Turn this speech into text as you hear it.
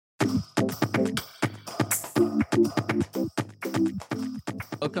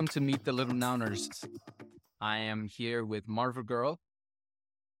Welcome to Meet the Little Nouners. I am here with Marvel Girl.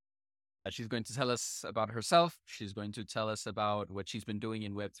 She's going to tell us about herself. She's going to tell us about what she's been doing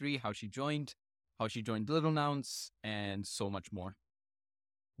in Web3, how she joined Little Nouns, and so much more.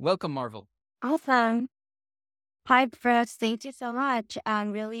 Welcome, Marvel. Awesome. Hi, Bruce. Thank you so much.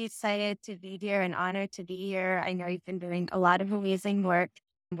 I'm really excited to be here and honored to be here. I know you've been doing a lot of amazing work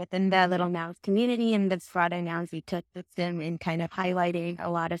within the Little Nouns community and the broader Nouns ecosystem in kind of highlighting a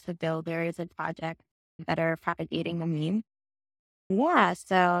lot of the builders and projects that are propagating the meme. Yeah,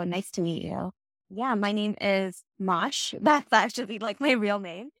 so nice to meet you. Yeah, my name is Mosh. That's actually like my real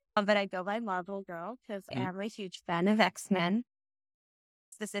name, but I go by Marvel Girl because I am a huge fan of X-Men,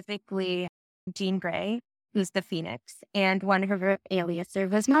 specifically Jean Grey, who's the Phoenix, and one of her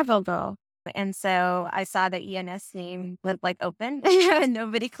aliases was Marvel Girl. And so I saw the ENS name was like open and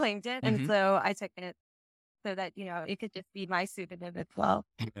nobody claimed it. And so I took it so that, it could just be my pseudonym as well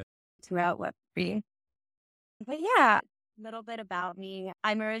throughout Web3. But yeah, a little bit about me.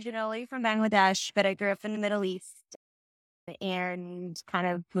 I'm originally from Bangladesh, but I grew up in the Middle East and kind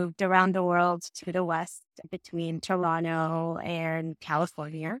of moved around the world to the West between Toronto and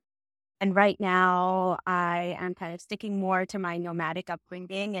California. And right now I am kind of sticking more to my nomadic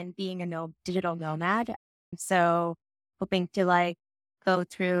upbringing and being a digital nomad. So hoping to go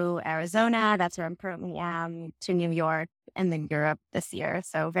through Arizona, that's where I'm currently am, to New York and then Europe this year.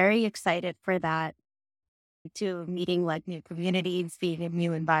 So very excited for that, to meeting like new communities, being in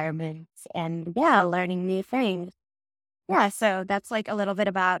new environments, and yeah, learning new things. Yeah, so that's like a little bit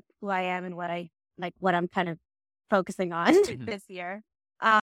about who I am and what I'm kind of focusing on this year.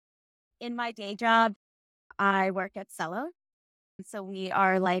 In my day job, I work at Celo. So we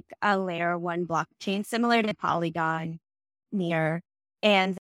are like a layer one blockchain, similar to Polygon, Near.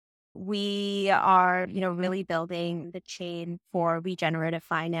 And we are, really building the chain for regenerative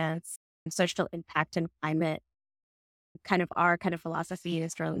finance, social impact, and climate. Kind of our kind of philosophy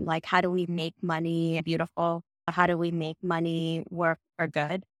is really like, how do we make money beautiful? How do we make money work for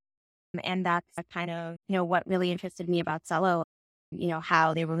good? And that's kind of, what really interested me about Celo,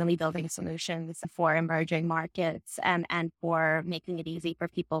 how they were really building solutions for emerging markets and for making it easy for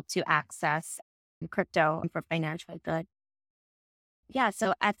people to access crypto for financial good. Yeah,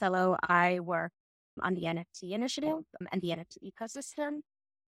 so at Celo, I work on the NFT initiative and the NFT ecosystem.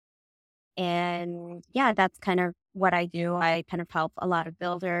 And yeah, that's kind of what I do. I kind of help a lot of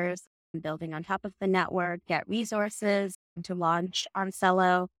builders building on top of the network, get resources to launch on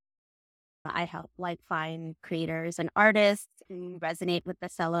Celo. I help find creators and artists who resonate with the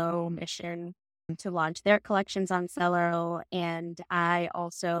Celo mission to launch their collections on Celo. And I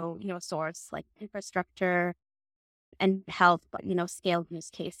also, source infrastructure and help, scale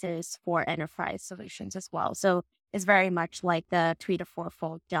use cases for enterprise solutions as well. So it's very much like the 3 to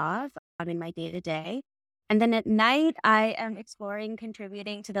 4-fold job in my day to day. And then at night, I am exploring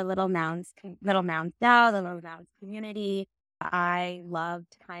contributing to the Little Nouns DAO, the Little Nouns community. I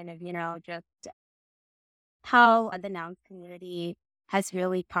loved kind of, just how the Nouns community has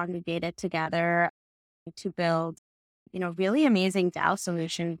really congregated together to build, really amazing DAO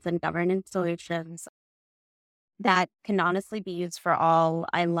solutions and governance solutions that can honestly be used for all.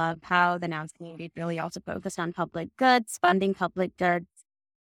 I love how the Nouns community really also focused on public goods, funding public goods,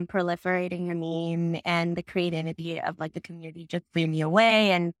 and proliferating a meme, and the creativity of the community just blew me away.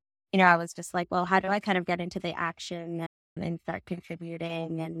 And, I was just like, well, how do I kind of get into the action and start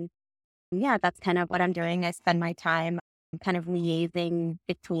contributing? And yeah, that's kind of what I'm doing. I spend my time kind of liaising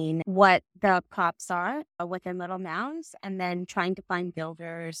between what the props are within Little Nouns and then trying to find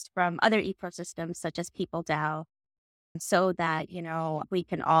builders from other ecosystems such as PeopleDAO so that, we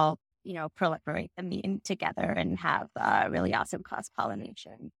can all, proliferate the meme together and have really awesome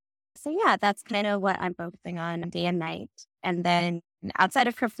cross-pollination. So yeah, that's kind of what I'm focusing on day and night. And then outside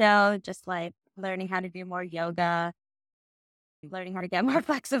of crypto, just learning how to do more yoga, learning how to get more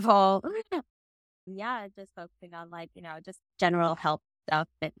flexible. Yeah, just focusing on just general health stuff,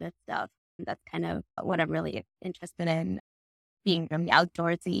 fitness stuff. That's kind of what I'm really interested in, being really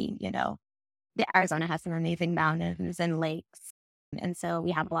outdoorsy. The Arizona has some amazing mountains and lakes. And so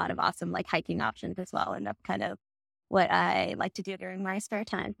we have a lot of awesome hiking options as well. And that's kind of what I like to do during my spare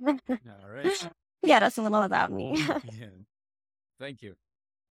time. All right. Yeah, that's a little about me. Yeah. Thank you.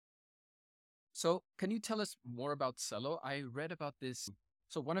 So can you tell us more about Celo? I read about this.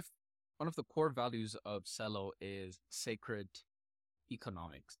 So one of the core values of Celo is sacred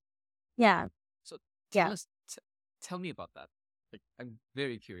economics. Yeah. So Yeah. tell me about that. I'm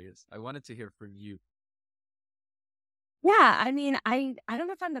very curious. I wanted to hear from you. Yeah, I mean, I don't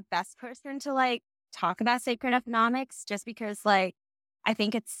know if I'm the best person to talk about sacred economics just because like I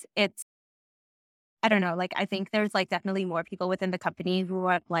think it's I don't know, like I think there's like definitely more people within the company who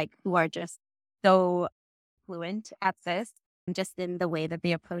are just so fluent at this, just in the way that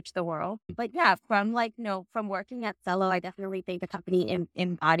they approach the world. But yeah, from like, from working at Cello, I definitely think the company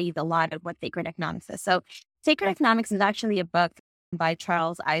embodies a lot of what sacred economics is. So Sacred Economics is actually a book by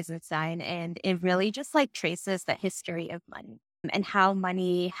Charles Eisenstein, and it really just like traces the history of money and how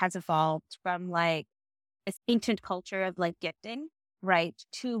money has evolved from like this ancient culture of like gifting, right,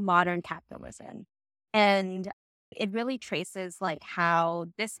 to modern capitalism. And it really traces like how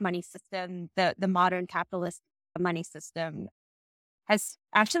this money system, the modern capitalist money system, has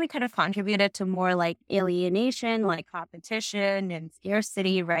actually kind of contributed to more like alienation, like competition and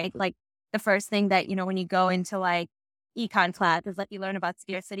scarcity, right? Like the first thing that, when you go into like econ class is like you learn about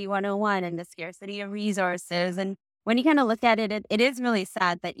scarcity 101 and the scarcity of resources. And when you kind of look at it, it is really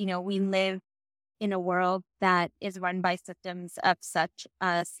sad that, we live in a world that is run by systems of such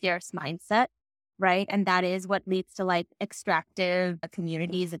a scarce mindset, right? And that is what leads to like extractive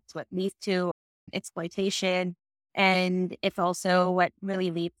communities. It's what leads to exploitation. And it's also what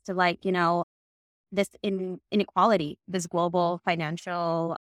really leads to like, this inequality, this global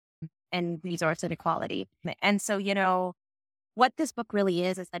financial and resource inequality. And so, what this book really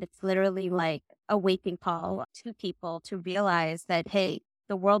is that it's literally like a waking call to people to realize that, hey,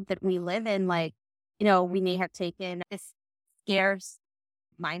 the world that we live in, like, we may have taken this scarce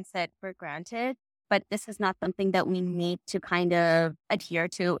mindset for granted, but this is not something that we need to kind of adhere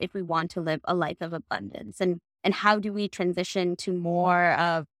to if we want to live a life of abundance. And how do we transition to more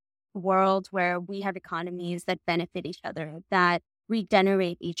of a world where we have economies that benefit each other, that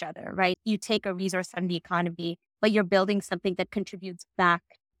regenerate each other, right? You take a resource from the economy, but you're building something that contributes back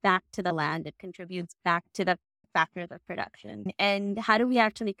to the land, it contributes back to the factors of production. And how do we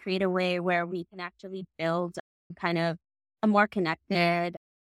actually create a way where we can actually build kind of a more connected,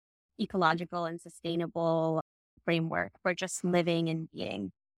 ecological and sustainable framework for just living and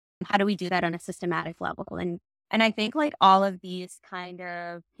being? How do we do that on a systematic level? And I think like all of these kind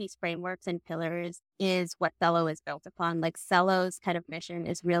of peace frameworks and pillars is what Cello is built upon. Like Cello's kind of mission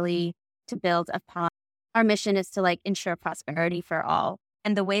is really to build upon, our mission is to like ensure prosperity for all.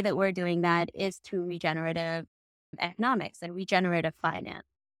 And the way that we're doing that is through regenerative economics and regenerative finance.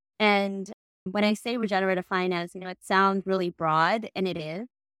 And when I say regenerative finance, it sounds really broad, and it is.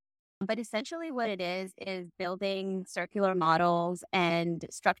 But essentially, what it is building circular models and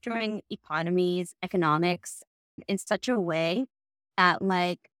structuring economies, economics in such a way that,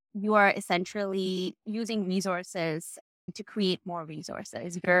 like, you are essentially using resources to create more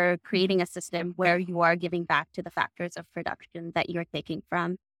resources. You're creating a system where you are giving back to the factors of production that you're taking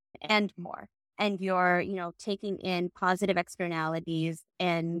from and more. And you're, taking in positive externalities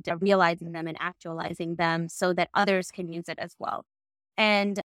and realizing them and actualizing them so that others can use it as well.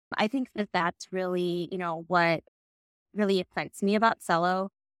 And I think that that's really, what really excites me about Cello.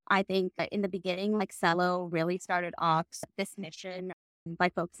 I think that in the beginning, like Cello really started off this mission by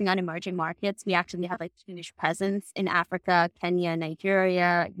focusing on emerging markets. We actually have like huge presence in Africa, Kenya,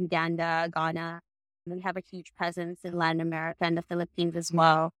 Nigeria, Uganda, Ghana. And we have a huge presence in Latin America and the Philippines as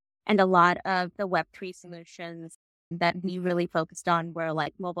well. And a lot of the Web3 solutions that we really focused on were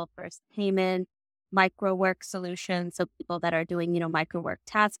like mobile first payment, micro work solutions. So people that are doing, micro work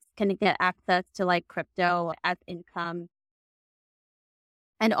tasks can get access to like crypto as income.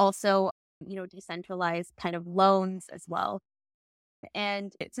 And also, decentralized kind of loans as well.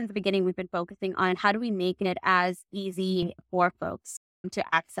 And since the beginning, we've been focusing on how do we make it as easy for folks to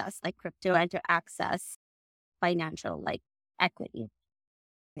access like crypto and to access financial like equity.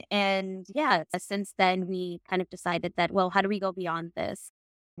 And yeah, since then we kind of decided that, well, how do we go beyond this?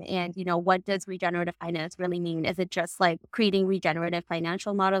 And, what does regenerative finance really mean? Is it just like creating regenerative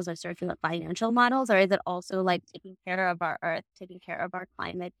financial models or circular financial models? Or is it also like taking care of our earth, taking care of our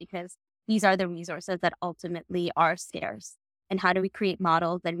climate? Because these are the resources that ultimately are scarce. And how do we create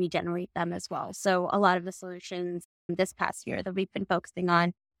models that regenerate them as well? So a lot of the solutions this past year that we've been focusing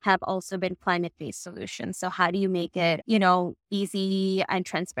on have also been climate-based solutions. So how do you make it, easy and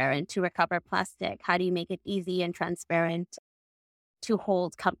transparent to recover plastic? How do you make it easy and transparent to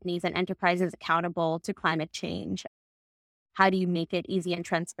hold companies and enterprises accountable to climate change? How do you make it easy and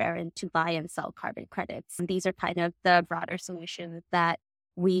transparent to buy and sell carbon credits? And these are kind of the broader solutions that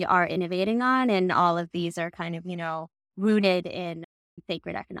we are innovating on. And all of these are kind of, rooted in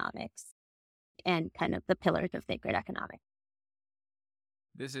sacred economics and kind of the pillars of sacred economics.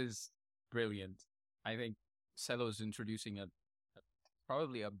 This is brilliant. I think Cello is introducing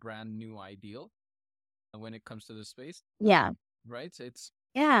probably a brand new ideal when it comes to the space. Yeah. Right?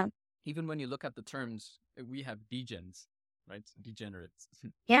 Yeah. even when you look at the terms, we have degens, right? Degenerates.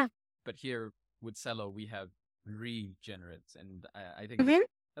 Yeah. But here with Cello, we have regenerates. And I think Hmm.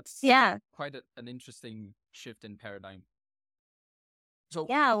 that's Yeah. quite an interesting shift in paradigm. So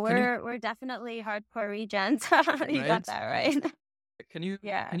Yeah. can you, We're definitely hardcore regens. You got right? that right. Can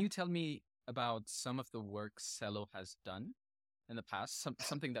Yeah. you tell me about some of the work Cello has done in the past?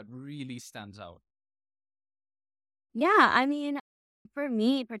 Something that really stands out. Yeah. I mean, for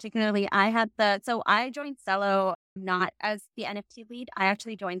me particularly, so I joined Cello not as the NFT lead. I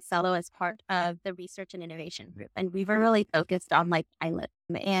actually joined Cello as part of the research and innovation group. And we were really focused on like pilot.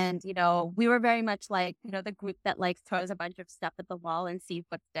 And, we were very much like, the group that like throws a bunch of stuff at the wall and sees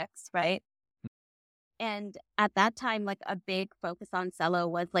what sticks, right? And at that time, like a big focus on Cello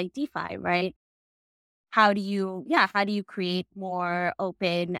was like DeFi, right? How do you create more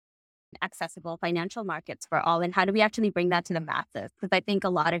open, accessible financial markets for all? And how do we actually bring that to the masses? Because I think a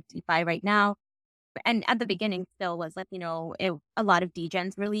lot of DeFi right now, and at the beginning still was like, a lot of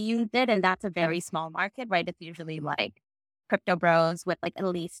degens really used it. And that's a very small market, right? It's usually like crypto bros with like at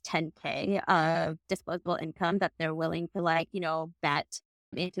least 10K of disposable income that they're willing to like, bet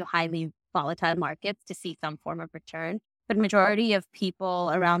into highly volatile markets to see some form of return. But majority of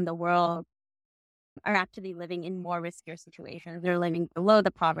people around the world are actually living in more riskier situations. They're living below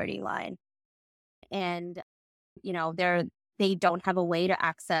the poverty line. And, they don't have a way to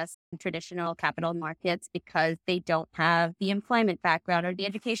access traditional capital markets because they don't have the employment background or the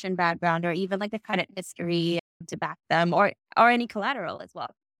education background or even like the credit history to back them or any collateral as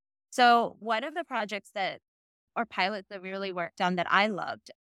well. So one of the projects or pilots that we really worked on that I loved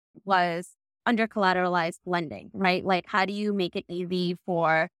was under collateralized lending, right? Like how do you make it easy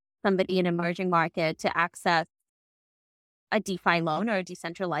for somebody in an emerging market to access a DeFi loan or a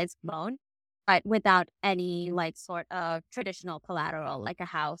decentralized loan, but without any like sort of traditional collateral, like a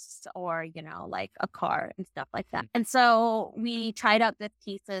house or, like a car and stuff like that. And so we tried out this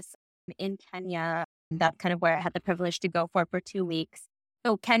thesis in Kenya. That's kind of where I had the privilege to go for 2 weeks.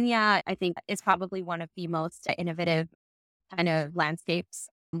 So Kenya, I think, is probably one of the most innovative kind of landscapes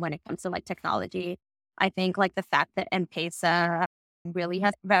when it comes to like technology. I think like the fact that M-Pesa really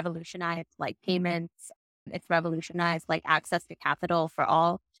has revolutionized like payments. It's revolutionized like access to capital for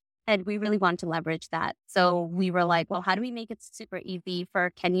all. And we really want to leverage that. So we were like, well, how do we make it super easy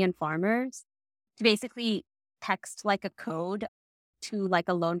for Kenyan farmers to basically text like a code to like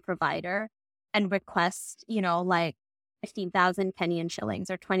a loan provider and request, like 15,000 Kenyan shillings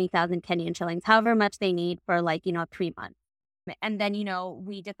or 20,000 Kenyan shillings, however much they need for like, 3 months. And then,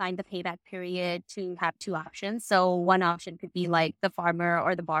 we defined the payback period to have two options. So one option could be like the farmer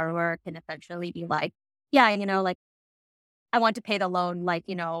or the borrower can essentially be like, yeah, like I want to pay the loan, like,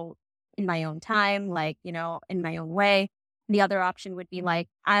 in my own time, like, in my own way. The other option would be like,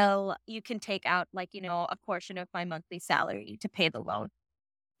 you can take out like, a portion of my monthly salary to pay the loan.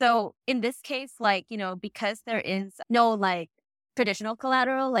 So in this case, like, because there is no like traditional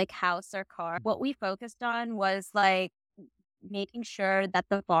collateral, like house or car, what we focused on was like making sure that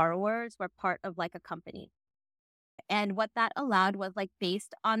the borrowers were part of like a company. And what that allowed was like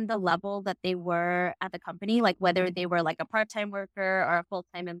based on the level that they were at the company, like whether they were like a part-time worker or a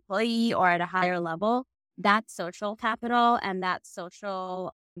full-time employee or at a higher level, that social capital and that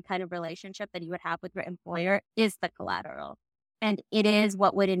social kind of relationship that you would have with your employer is the collateral. And it is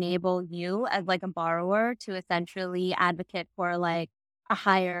what would enable you as like a borrower to essentially advocate for like a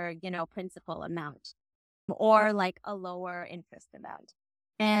higher, principal amount or like a lower interest amount.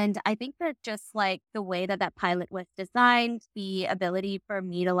 And I think that just like the way that that pilot was designed, the ability for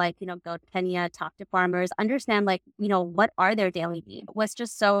me to like, go to Kenya, talk to farmers, understand like, what are their daily needs was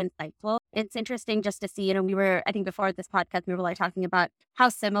just so insightful. It's interesting just to see, I think before this podcast, we were like talking about how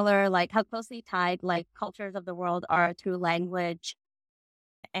similar, like how closely tied like cultures of the world are through language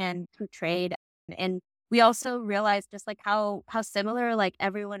and through trade. And we also realized just like how similar like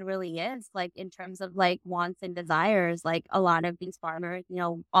everyone really is, like in terms of like wants and desires. Like a lot of these farmers,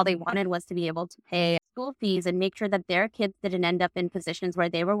 all they wanted was to be able to pay school fees and make sure that their kids didn't end up in positions where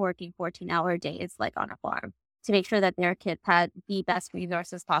they were working 14-hour days, like on a farm, to make sure that their kids had the best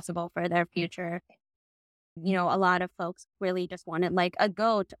resources possible for their future. A lot of folks really just wanted like a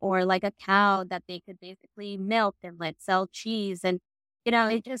goat or like a cow that they could basically milk and let sell cheese. And,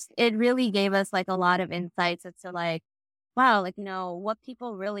 it really gave us like a lot of insights as to like, wow, like, what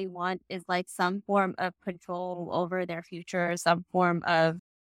people really want is like some form of control over their future, some form of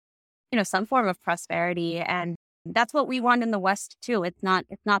prosperity. And that's what we want in the West too. It's not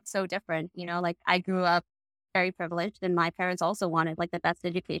so different. Like I grew up very privileged and my parents also wanted like the best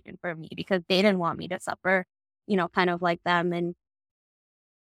education for me because they didn't want me to suffer, kind of like them. And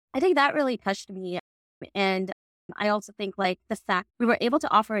I think that really touched me. And I also think like the fact we were able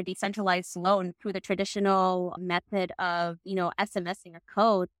to offer a decentralized loan through the traditional method of, SMSing a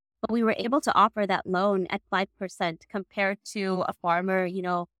code, but we were able to offer that loan at 5% compared to a farmer,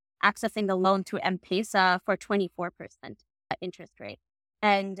 accessing the loan through M-Pesa for 24% interest rate.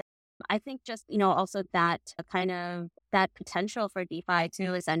 And I think just, also that kind of that potential for DeFi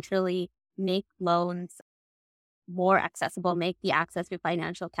to essentially make loans more accessible, make the access to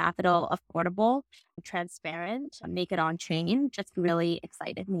financial capital affordable, transparent, make it on chain just really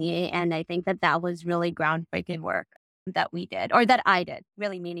excited me. And I think that that was really groundbreaking work that we did, or that I did,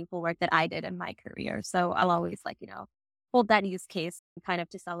 really meaningful work that I did in my career. So I'll always hold that use case kind of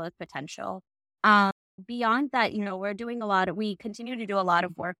to sell its potential. Um, Beyond that, we continue to do a lot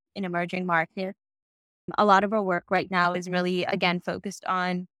of work in emerging markets. A lot of our work right now is really, again, focused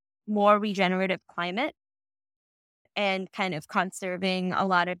on more regenerative climate and kind of conserving a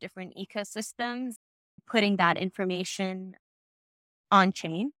lot of different ecosystems, putting that information on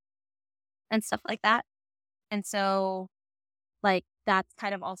chain and stuff like that. And so, like, that's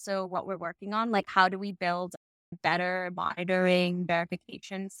kind of also what we're working on. Like, how do we build better monitoring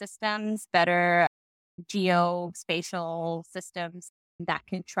verification systems, better geospatial systems that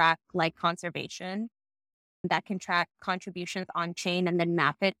can track like conservation, that can track contributions on chain and then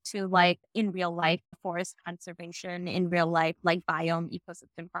map it to like in real life forest conservation, in real life, like biome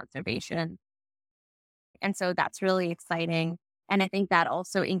ecosystem conservation. And so that's really exciting. And I think that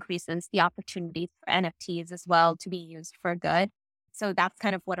also increases the opportunities for NFTs as well to be used for good. So that's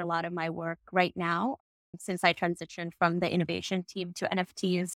kind of what a lot of my work right now, since I transitioned from the innovation team to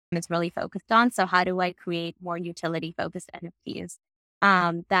NFTs, is really focused on. So how do I create more utility focused NFTs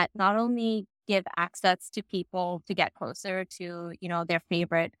that not only give access to people to get closer to, their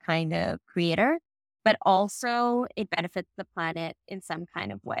favorite kind of creator, but also it benefits the planet in some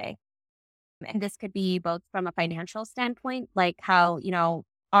kind of way. And this could be both from a financial standpoint, like how,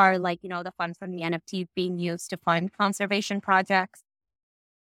 are like, the funds from the NFT being used to fund conservation projects.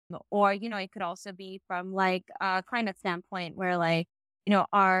 Or, it could also be from like a climate standpoint where like,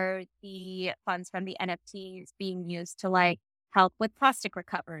 are the funds from the NFTs being used to like help with plastic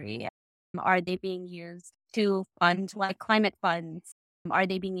recovery? Are they being used to fund like climate funds? Are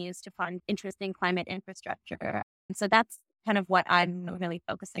they being used to fund interesting climate infrastructure? And so that's kind of what I'm really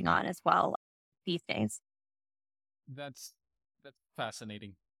focusing on as well these days. That's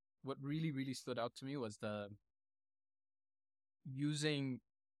fascinating. What really, really stood out to me was the using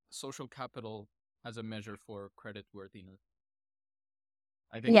social capital as a measure for credit worthiness.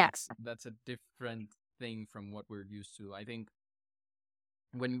 I think Yeah. that's a different thing from what we're used to. I think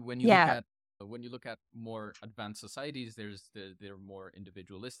when you look Yeah. at when you look at more advanced societies, they're more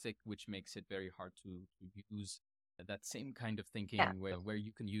individualistic, which makes it very hard to use that same kind of thinking Yeah. where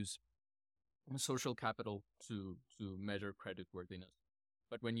you can use social capital to measure credit worthiness.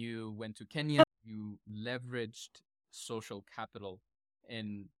 But when you went to Kenya, you leveraged social capital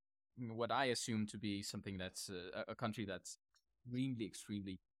in what I assume to be something that's a country that's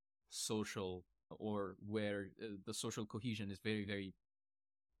extremely social, or where the social cohesion is very, very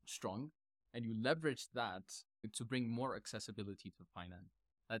strong. And you leverage that to bring more accessibility to finance.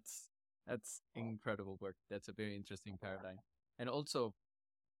 That's incredible work. That's a very interesting paradigm. And also,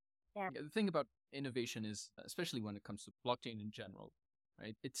 Yeah. the thing about innovation is, especially when it comes to blockchain in general,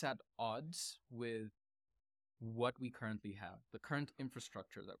 right? It's at odds with what we currently have, the current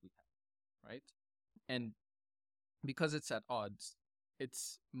infrastructure that we have, right? And because it's at odds,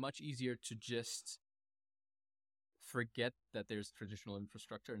 it's much easier to just forget that there's traditional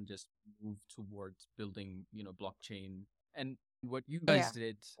infrastructure and just move towards building, blockchain. And what you guys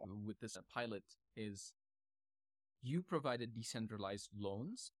did with this pilot is you provided decentralized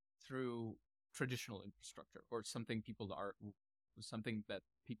loans through traditional infrastructure, or something that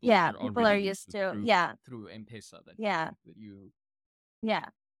people Yeah. are People are already used used to. through Yeah. M-Pesa that Yeah. you Yeah.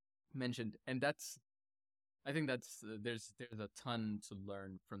 mentioned. And I think there's a ton to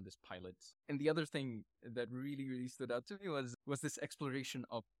learn from this pilot. And the other thing that really, really stood out to me was this exploration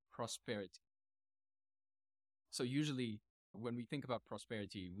of prosperity. So usually when we think about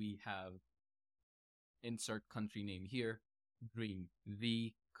prosperity, we have insert country name here, dream,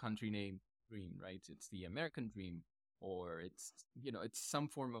 the country name, dream, right? It's the American dream, or it's some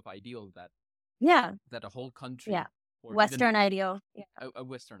form of ideal Yeah. that a whole country, Yeah. or even Western ideal. Yeah. a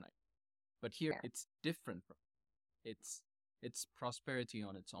Western ideal. But here it's different from it's prosperity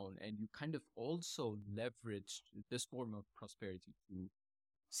on its own, and you kind of also leverage this form of prosperity to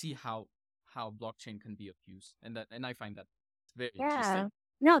see how blockchain can be of use, and I find that very Yeah. interesting.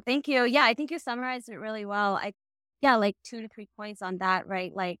 No, thank you. Yeah, I think you summarized it really well. Yeah, like 2 to 3 points on that,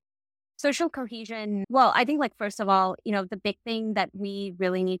 right? Like Social cohesion. Well, I think like first of all, the big thing that we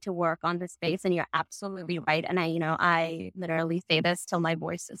really need to work on this space, and you're absolutely right. And I literally say this till my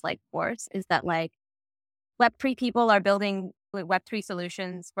voice is like hoarse, is that like Web3 people are building Web3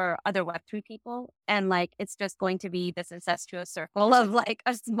 solutions for other Web3 people. And like, it's just going to be this incestuous circle of like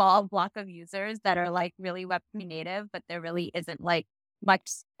a small block of users that are like really Web3 native, but there really isn't like much.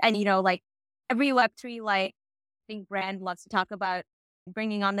 And, like every Web3, like, I think brand loves to talk about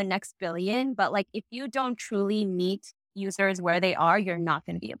bringing on the next billion. But like, if you don't truly meet users where they are, you're not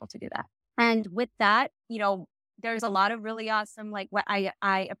going to be able to do that. And with that, there's a lot of really awesome, like what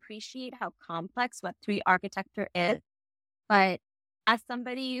I appreciate how complex Web3 architecture is. But as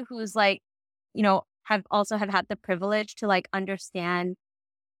somebody who's like, have had the privilege to like understand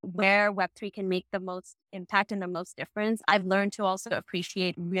where Web3 can make the most impact and the most difference, I've learned to also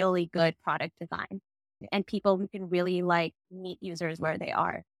appreciate really good product design and people who can really like meet users where they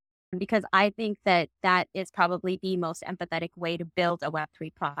are. Because I think that that is probably the most empathetic way to build a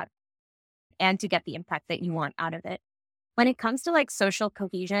Web3 product and to get the impact that you want out of it. When it comes to like social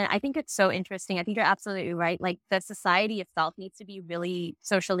cohesion, I think it's so interesting. I think you're absolutely right. Like the society itself needs to be really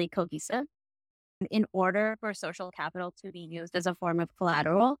socially cohesive in order for social capital to be used as a form of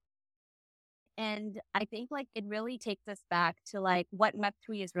collateral. And I think like it really takes us back to like what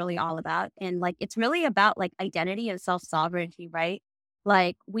Web3 is really all about. And like it's really about like identity and self sovereignty, right?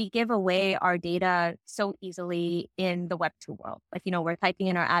 Like we give away our data so easily in the Web2 world. Like, we're typing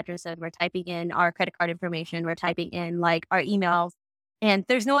in our addresses, we're typing in our credit card information, we're typing in like our emails, and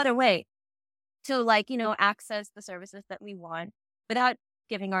there's no other way to like, access the services that we want without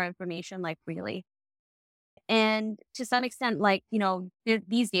giving our information like freely. And to some extent, like,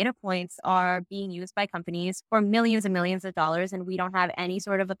 these data points are being used by companies for millions and millions of dollars, and we don't have any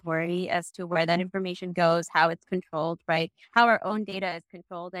sort of authority as to where that information goes, how it's controlled, right? How our own data is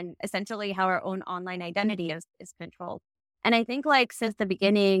controlled, and essentially how our own online identity is controlled. And I think, like, since the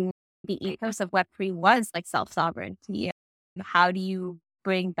beginning, the ethos of Web3 was like self sovereignty. How do you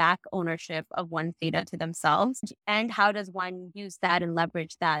bring back ownership of one's data to themselves? And how does one use that and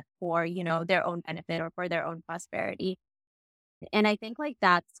leverage that for, their own benefit or for their own prosperity? And I think like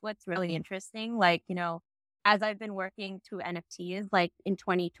that's what's really interesting. Like, as I've been working through NFTs, like in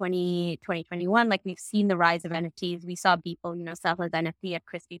 2020, 2021, like we've seen the rise of NFTs. We saw people, sell his NFT at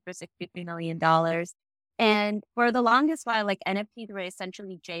Christie for $63 million. And for the longest while, like NFTs were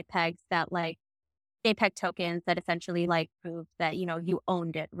essentially JPEGs that like JPEG tokens that essentially like proved that, you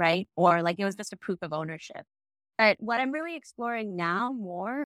owned it, right? Or like it was just a proof of ownership. But what I'm really exploring now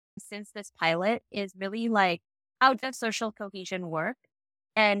more since this pilot is really like, how does social cohesion work?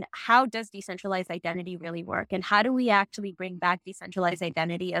 And how does decentralized identity really work? And how do we actually bring back decentralized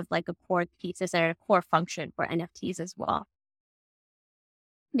identity as like a core thesis or a core function for NFTs as well?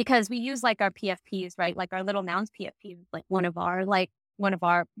 Because we use like our PFPs, right? Like our little nouns PFP is like one of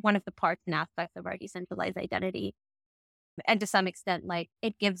the parts and aspects of our decentralized identity. And to some extent, like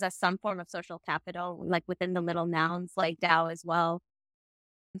it gives us some form of social capital, like within the little nouns, like DAO as well.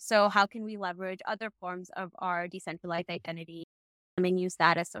 So how can we leverage other forms of our decentralized identity and use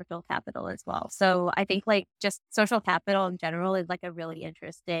that as social capital as well? So I think like just social capital in general is like a really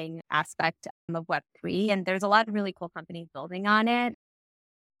interesting aspect of Web3. And there's a lot of really cool companies building on it.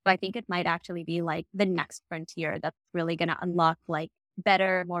 But I think it might actually be like the next frontier that's really going to unlock like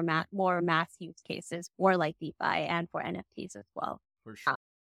better, more mass use cases for like DeFi and for NFTs as well. For sure.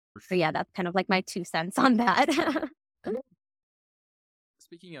 So yeah, that's kind of like my 2 cents on that.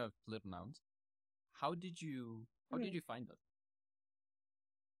 Speaking of little nouns, how did you find them?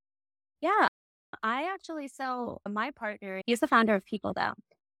 Yeah, so my partner, he's the founder of PeopleDAO,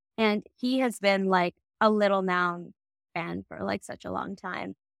 and he has been like a little noun fan for like such a long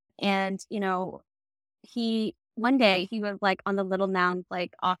time. And, one day he was like on the little nouns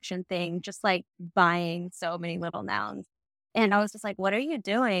like auction thing, just like buying so many little nouns. And I was just like, what are you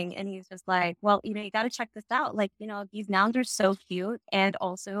doing? And he's just like, well, you got to check this out. Like, these nouns are so cute. And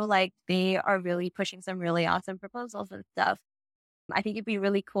also like they are really pushing some really awesome proposals and stuff. I think it'd be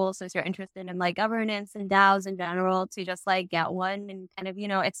really cool since you're interested in like governance and DAOs in general to just like get one and kind of,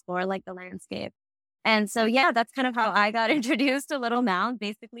 explore like the landscape. And so, yeah, that's kind of how I got introduced to Little Nouns,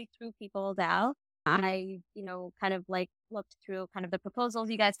 basically through PeopleDAO. I, kind of like looked through kind of the proposals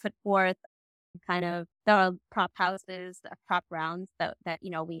you guys put forth, kind of the prop houses, the prop rounds that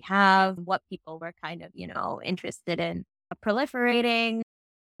we have, what people were kind of, interested in proliferating,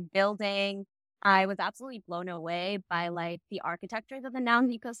 building. I was absolutely blown away by like the architecture that the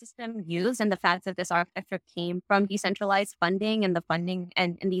Nouns ecosystem used and the fact that this architecture came from decentralized funding, and the funding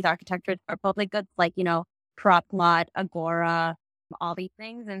and these architectures are public goods like, PropLot, Agora, all these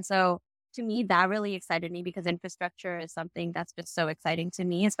things. And so to me, that really excited me because infrastructure is something that's just so exciting to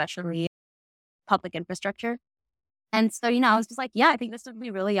me, especially public infrastructure. And so, I was just like, yeah, I think this would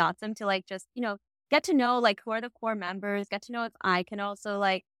be really awesome to like just, get to know like who are the core members, get to know if I can also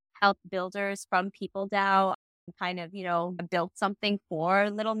like help builders from People DAO kind of, build something for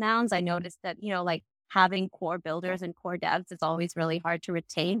Little Nouns. I noticed that, like having core builders and core devs is always really hard to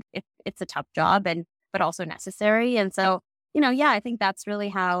retain. It's a tough job but also necessary. And so, yeah, I think that's really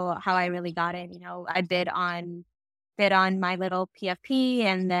how I really got it. I bid on my little PFP,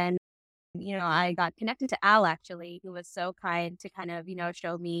 and then I got connected to Al actually, who was so kind to kind of,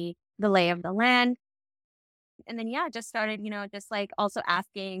 show me the lay of the land. And then, yeah, just started, just like also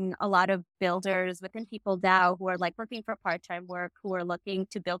asking a lot of builders within People DAO who are like working for part-time work, who are looking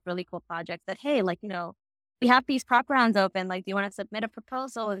to build really cool projects that, hey, like, we have these prop rounds open. Like, do you want to submit a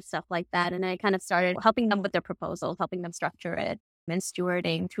proposal and stuff like that? And I kind of started helping them with their proposals, helping them structure it and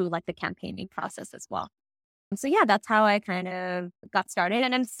stewarding through like the campaigning process as well. So yeah, that's how I kind of got started,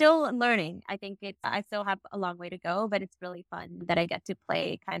 and I'm still learning. I think I still have a long way to go, but it's really fun that I get to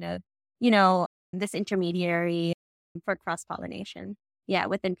play kind of, this intermediary for cross-pollination. Yeah,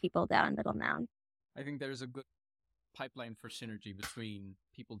 within People DAO and Little Noun. I think there's a good pipeline for synergy between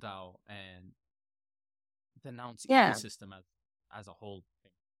People DAO and the Nouns Yeah. ecosystem as a whole.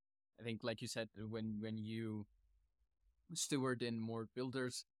 I think, like you said, when you steward in more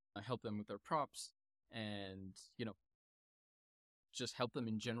builders, help them with their props, and just help them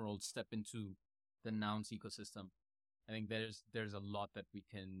in general step into the Nouns ecosystem. I think there's a lot that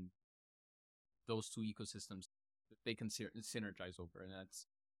those two ecosystems, they can synergize over, and that's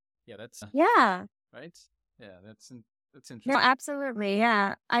Yeah. right. Yeah, that's interesting. No, absolutely.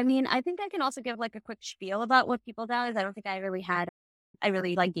 Yeah. I mean, I think I can also give like a quick spiel about what People DAO is. I don't think I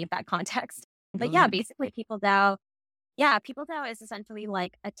really like gave that context. But yeah, basically People DAO. Yeah, People DAO is essentially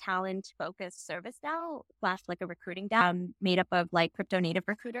like a talent focused service DAO / like a recruiting DAO made up of like crypto native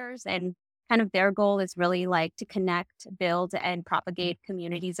recruiters. And kind of their goal is really like to connect, build, and propagate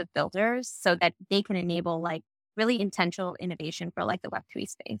communities of builders so that they can enable like really intentional innovation for like the Web3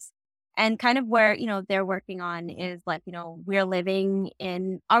 space. And kind of where, they're working on is like, we're living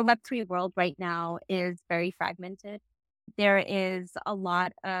in our Web3 world right now is very fragmented. There is a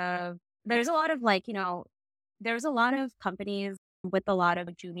lot of, there's a lot of like, there's a lot of companies with a lot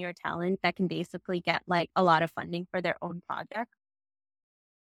of junior talent that can basically get like a lot of funding for their own project.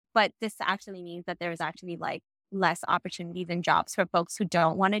 But this actually means that there's actually like less opportunities and jobs for folks who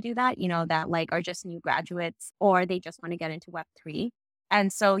don't want to do that, that like are just new graduates or they just want to get into Web3.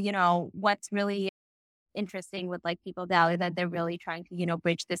 And so, what's really interesting with like People DAO is that they're really trying to,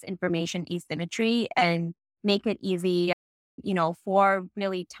 bridge this information asymmetry and make it easy, for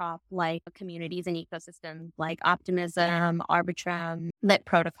really top like communities and ecosystems like Optimism, Arbitrum, Lit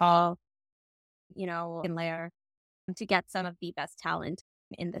Protocol, and Layer to get some of the best talent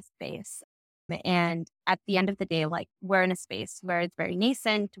in this space. And at the end of the day, like we're in a space where it's very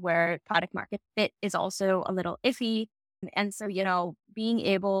nascent, where product market fit is also a little iffy. And so, being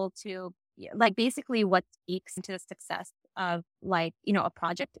able to like basically what speaks to the success of like, a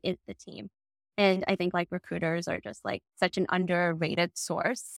project is the team. And I think like recruiters are just like such an underrated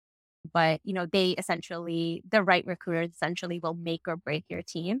source, but the right recruiters essentially will make or break your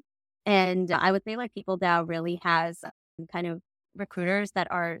team. And I would say like People DAO really has kind of recruiters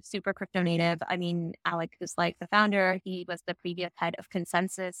that are super crypto native. I mean, Alec is like the founder. He was the previous head of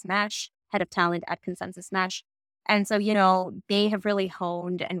Consensus Mesh, head of talent at Consensus Mesh. And so, they have really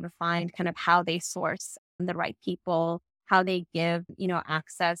honed and refined kind of how they source the right people, how they give,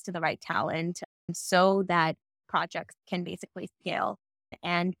 access to the right talent so that projects can basically scale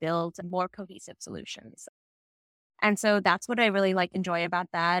and build more cohesive solutions. And so that's what I really like enjoy about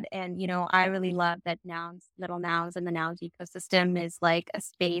that. And, I really love that Little Nouns and the Nouns ecosystem is like a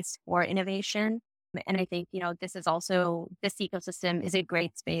space for innovation. And I think, this ecosystem is a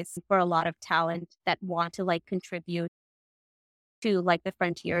great space for a lot of talent that want to like contribute to like the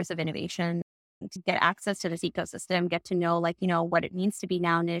frontiers of innovation, to get access to this ecosystem, get to know like, what it means to be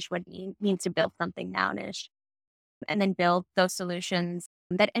Nounish, what it means to build something Nounish, and then build those solutions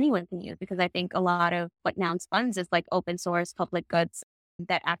that anyone can use. Because I think a lot of what Nouns funds is like open source public goods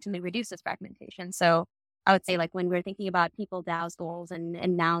that actually reduces fragmentation. So I would say like when we're thinking about People DAO's goals and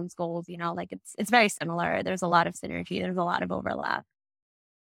Nouns goals, like it's very similar. There's a lot of synergy. There's a lot of overlap.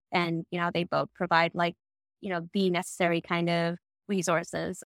 And, they both provide like, the necessary kind of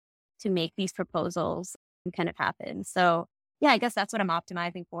resources to make these proposals kind of happen. So yeah, I guess that's what I'm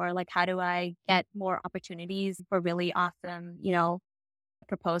optimizing for. Like, how do I get more opportunities for really awesome,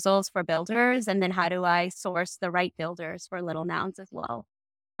 proposals for builders? And then how do I source the right builders for Little Nouns as well?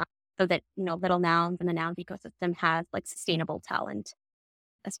 so that, Little Nouns and the Nouns ecosystem has like sustainable talent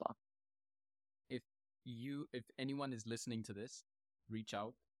as well. If anyone is listening to this, reach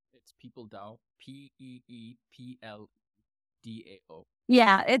out. It's PeopleDAO, PeopleDAO.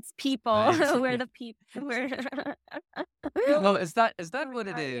 Yeah, it's people. Right. We're the people. Oh, is that what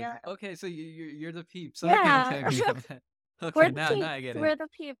it is? Yeah. Okay, so you're the peeps. Yeah. Okay. We're Okay, the now peeps. I get it. We're the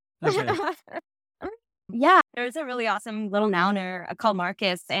peeps. Okay. Yeah, there's a really awesome little nouner called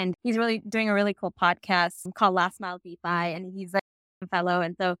Marcus, and he's really doing a really cool podcast called Last Mile DeFi, and he's like a fellow.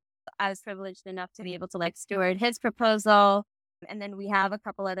 And so I was privileged enough to be able to like steward his proposal. And then we have a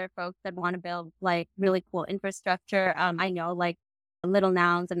couple other folks that want to build like really cool infrastructure. I know like Little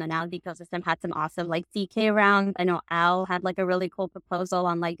Nouns and the Nouns ecosystem had some awesome like CK rounds. I know Al had like a really cool proposal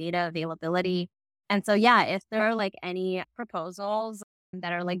on like data availability. And so, yeah, if there are like any proposals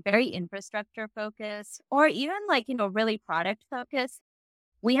that are like very infrastructure focused or even like, really product focused,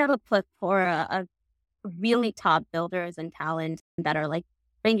 we have a plethora of really top builders and talent that are like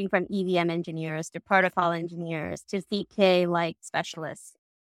ranging from EVM engineers to protocol engineers to CK like specialists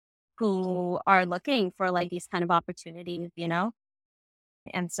who are looking for like these kind of opportunities.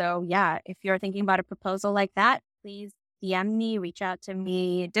 And so, yeah, if you're thinking about a proposal like that, please DM me, reach out to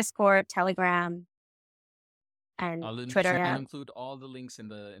me, Discord, Telegram, and Twitter. I'll include all the links in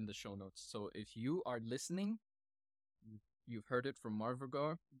the show notes. So if you are listening, you've heard it from Marvel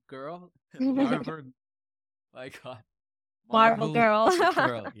Girl. Marvel, my God. Marvel Girl.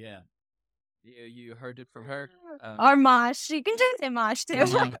 Girl, yeah. You heard it from her. Or Mosh. You can just say Mosh too.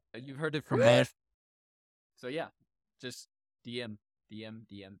 You've heard it from her. So yeah, just DM.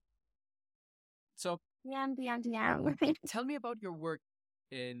 So DM. tell me about your work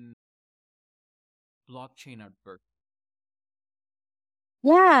in blockchain at Berkeley.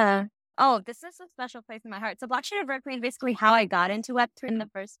 Yeah. Oh, this is a special place in my heart. So blockchain at Berkeley is basically how I got into Web3 in the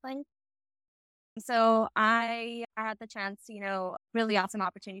first place. So I had the chance, really awesome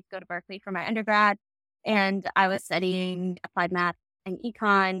opportunity to go to Berkeley for my undergrad. And I was studying applied math and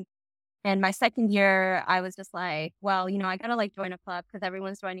econ. And my second year, I was just like, well, I got to like join a club because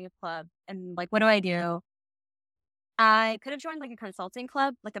everyone's joining a club. And like, what do I do? I could have joined like a consulting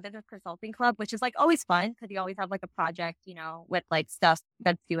club, like a business consulting club, which is like always fun because you always have like a project, with like stuff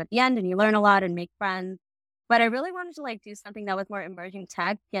that's due at the end and you learn a lot and make friends. But I really wanted to like do something that was more emerging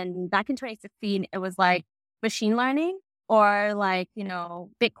tech. And back in 2016, it was like machine learning or like,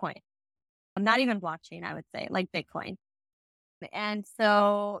 Bitcoin. Not even blockchain, I would say, like Bitcoin. And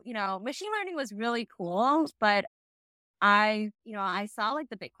so, machine learning was really cool, but I saw like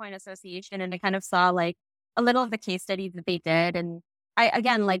the Bitcoin Association and I kind of saw like a little of the case studies that they did. And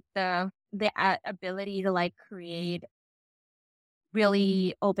again, like the ability to like create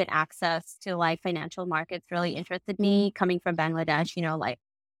really open access to like financial markets really interested me coming from Bangladesh, like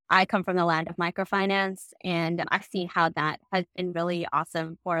I come from the land of microfinance and I've seen how that has been really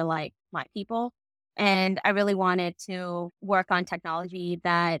awesome for like my people. And I really wanted to work on technology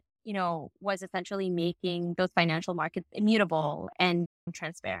that, was essentially making those financial markets immutable and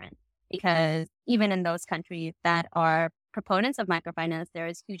transparent. Because even in those countries that are proponents of microfinance, there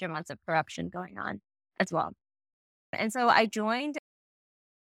is huge amounts of corruption going on as well. And so I joined.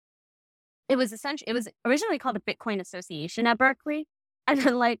 It was originally called the Bitcoin Association at Berkeley. And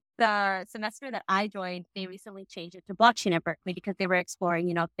then like the semester that I joined, they recently changed it to blockchain at Berkeley because they were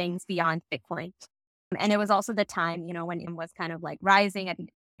exploring, things beyond Bitcoin. And it was also the time, when it was kind of like rising. I think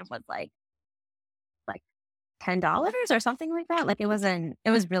it was like $10 or something like that. Like it was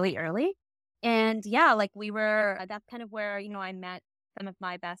really early. And yeah, like that's kind of where, I met some of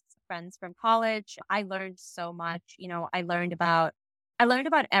my best friends from college. I learned so much, I learned about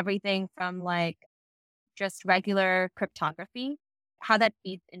everything from like just regular cryptography, how that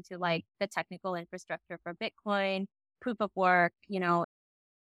feeds into like the technical infrastructure for Bitcoin, proof of work,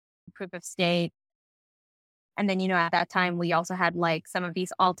 proof of stake. And then, at that time, we also had like some of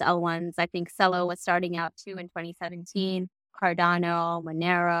these alt L1s. I think Celo was starting out too in 2017, Cardano,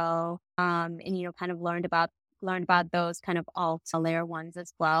 Monero, and, kind of learned about those kind of alt layer ones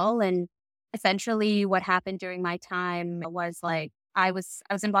as well. And essentially what happened during my time was like, I was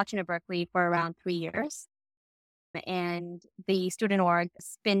in blockchain at Berkeley for around 3 years and the student org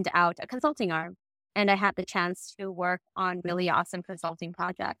spinned out a consulting arm. And I had the chance to work on really awesome consulting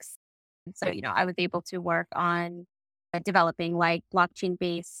projects. So, I was able to work on developing like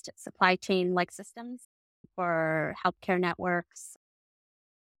blockchain-based supply chain like systems for healthcare networks,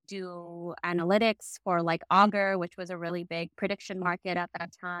 do analytics for like Augur, which was a really big prediction market at that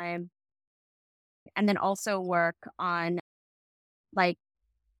time. And then also work on like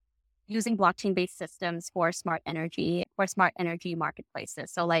using blockchain-based systems for smart energy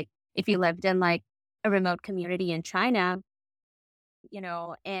marketplaces. So like if you lived in like a remote community in China,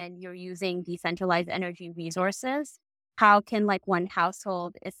 and you're using decentralized energy resources, how can like one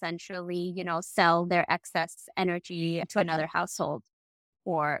household essentially, sell their excess energy to another household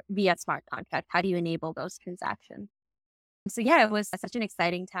or via smart contract? How do you enable those transactions? So yeah, it was such an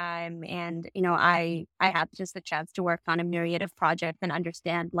exciting time. And, I had just the chance to work on a myriad of projects and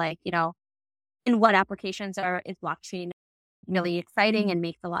understand like, in what applications is blockchain really exciting and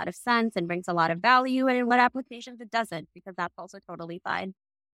makes a lot of sense and brings a lot of value, and in what applications it doesn't, because that's also totally fine.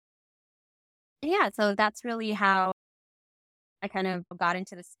 Yeah, so that's really how I kind of got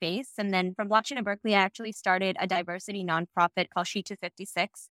into the space. And then from Blockchain at Berkeley, I actually started a diversity nonprofit called She256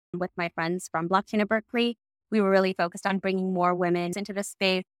 with my friends from Blockchain at Berkeley. We were really focused on bringing more women into the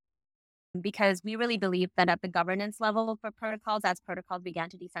space because we really believe that at the governance level for protocols, as protocols began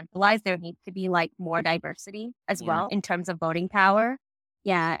to decentralize, there needs to be like more diversity as Yeah. well in terms of voting power.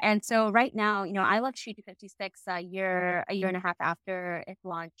 Yeah. And so right now, I left She256 a year and a half after its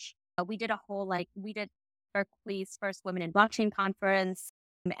launch. We did we did Berkeley's first Women in Blockchain conference.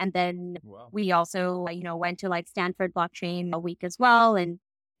 And then Wow. we also, went to like Stanford Blockchain a week as well and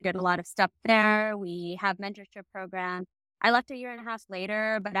did a lot of stuff there. We have mentorship programs. I left a year and a half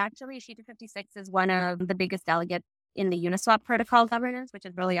later, but actually She256 is one of the biggest delegates in the Uniswap protocol governance, which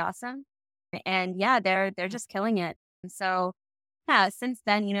is really awesome. And yeah, they're just killing it. And so yeah, since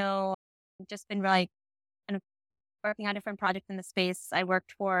then, just been like kind of working on different projects in the space. I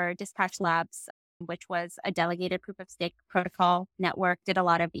worked for Dispatch Labs, which was a delegated proof of stake protocol network, did a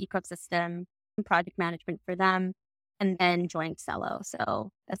lot of ecosystem and project management for them, and then joined Cello.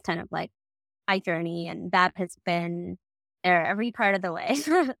 So that's kind of like my journey. And that has been there every part of the way.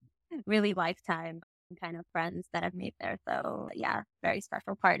 Really lifetime kind of friends that I've made there. So yeah, very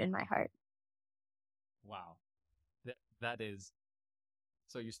special part in my heart. Wow. That is.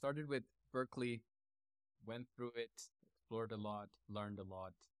 So you started with Berkeley, went through it, explored a lot, learned a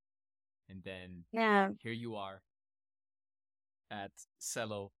lot, and then Yeah. here you are at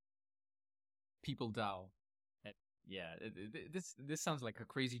Cello, People DAO. And yeah, this sounds like a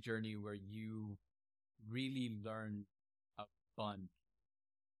crazy journey where you really learn a bunch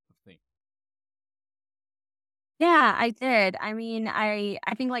of things. Yeah, I did. I mean, I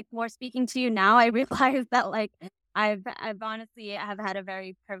think like more speaking to you now, I realize that like I've honestly have had a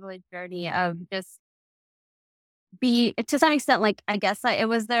very privileged journey of just be to some extent like I guess it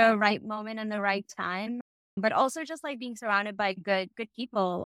was the right moment and the right time, but also just like being surrounded by good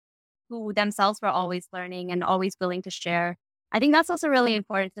people who themselves were always learning and always willing to share. I think that's also really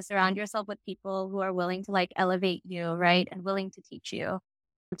important to surround yourself with people who are willing to like elevate you, right? And willing to teach you,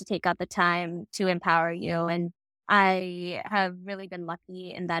 to take out the time to empower you. And I have really been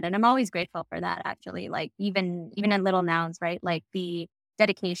lucky in that. And I'm always grateful for that actually. Like even in little nouns, right? Like the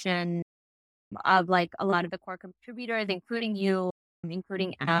dedication of like a lot of the core contributors, including you,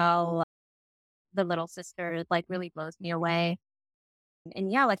 including Al, the little sister, like really blows me away.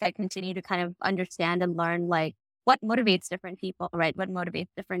 And yeah, like I continue to kind of understand and learn like what motivates different people, right? What motivates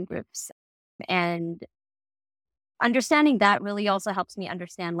different groups. And understanding that really also helps me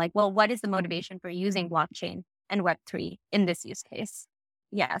understand like, well, what is the motivation for using blockchain and Web3 in this use case?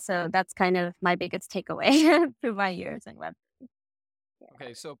 Yeah, so that's kind of my biggest takeaway through my years in Web.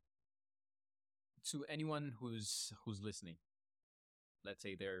 Okay, so to anyone who's listening, let's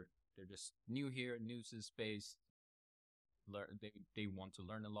say they're just new here, new to the space, they want to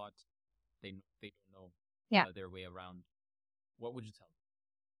learn a lot, they don't know Yeah. their way around. What would you tell them?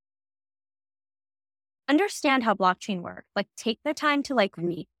 Understand how blockchain works. Like take the time to like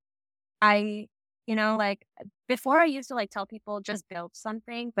read. I, like before I used to like tell people just build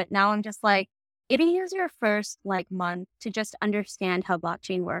something, but now I'm just like, it is your first like month to just understand how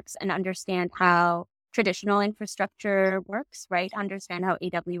blockchain works and understand how traditional infrastructure works, right? Understand how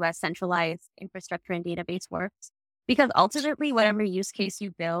AWS centralized infrastructure and database works. Because ultimately, whatever use case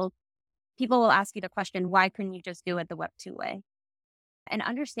you build, people will ask you the question, why couldn't you just do it the Web2 way? And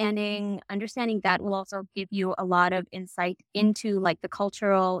understanding that will also give you a lot of insight into like the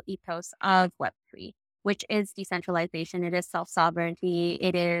cultural ethos of Web3, which is decentralization. It is self-sovereignty.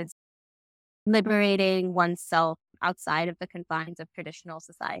 It is liberating oneself outside of the confines of traditional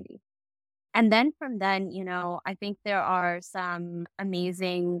society. And then from then, I think there are some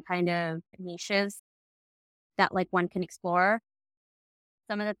amazing kind of niches that like one can explore.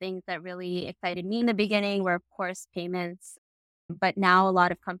 Some of the things that really excited me in the beginning were, of course, payments. But now a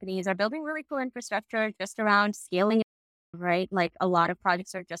lot of companies are building really cool infrastructure just around scaling, right? Like a lot of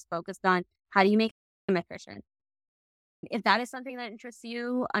projects are just focused on how do you make them efficient. If that is something that interests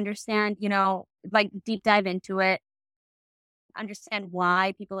you, understand, like deep dive into it. understand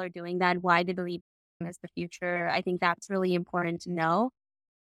why people are doing that, why they believe is the future. I think that's really important to know.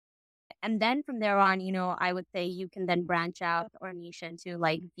 And then from there on, I would say you can then branch out or niche into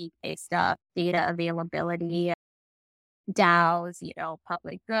like VK stuff, data availability, DAOs,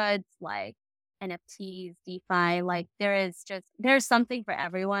 public goods like NFTs, DeFi. Like there's something for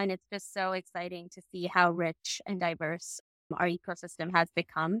everyone. It's just so exciting to see how rich and diverse our ecosystem has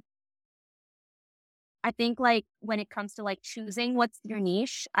become. I think like when it comes to like choosing what's your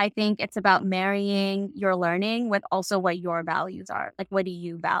niche, I think it's about marrying your learning with also what your values are. Like what do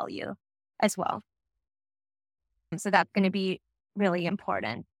you value as well? So that's going to be really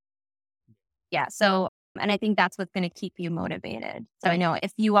important. Yeah. So, and I think that's what's going to keep you motivated. So I know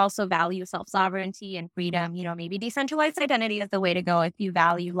if you also value self-sovereignty and freedom, maybe decentralized identity is the way to go. If you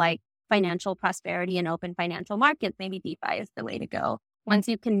value like financial prosperity and open financial markets, maybe DeFi is the way to go. Once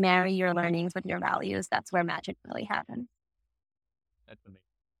you can marry your learnings with your values, that's where magic really happens. That's amazing.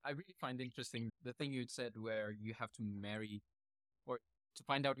 I really find interesting the thing you said where you have to marry or to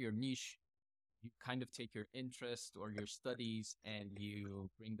find out your niche, you kind of take your interest or your studies and you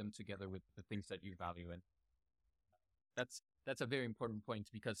bring them together with the things that you value. And that's a very important point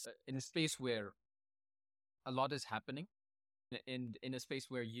because in a space where a lot is happening and in a space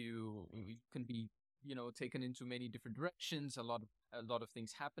where you can be, taken into many different directions, a lot of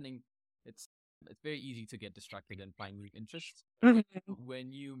things happening, it's very easy to get distracted and find new interests.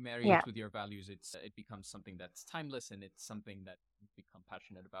 When you marry it with your values, it becomes something that's timeless and it's something that you become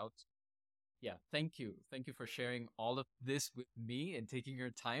passionate about. Yeah, thank you for sharing all of this with me and taking your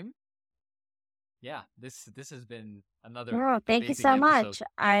time. Yeah, this has been another thank you amazing so episode.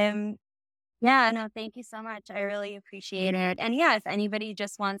 much. Yeah, no, thank you so much. I really appreciate it. And yeah, if anybody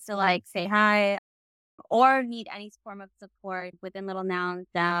just wants to like say hi or need any form of support within Little Nouns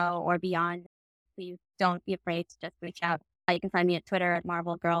now or beyond, please don't be afraid to just reach out. You can find me at Twitter at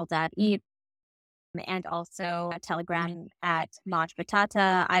marvelgirl.eth and also at Telegram at Maj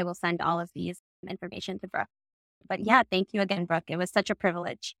Batata. I will send all of these information to Brooke. But yeah, thank you again, Brooke. It was such a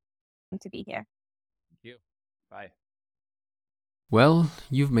privilege to be here. Thank you. Bye. Well,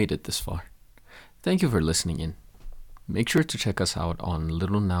 you've made it this far. Thank you for listening in. Make sure to check us out on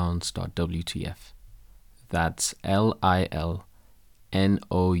littlenouns.wtf. That's LILNOUNS.WTF.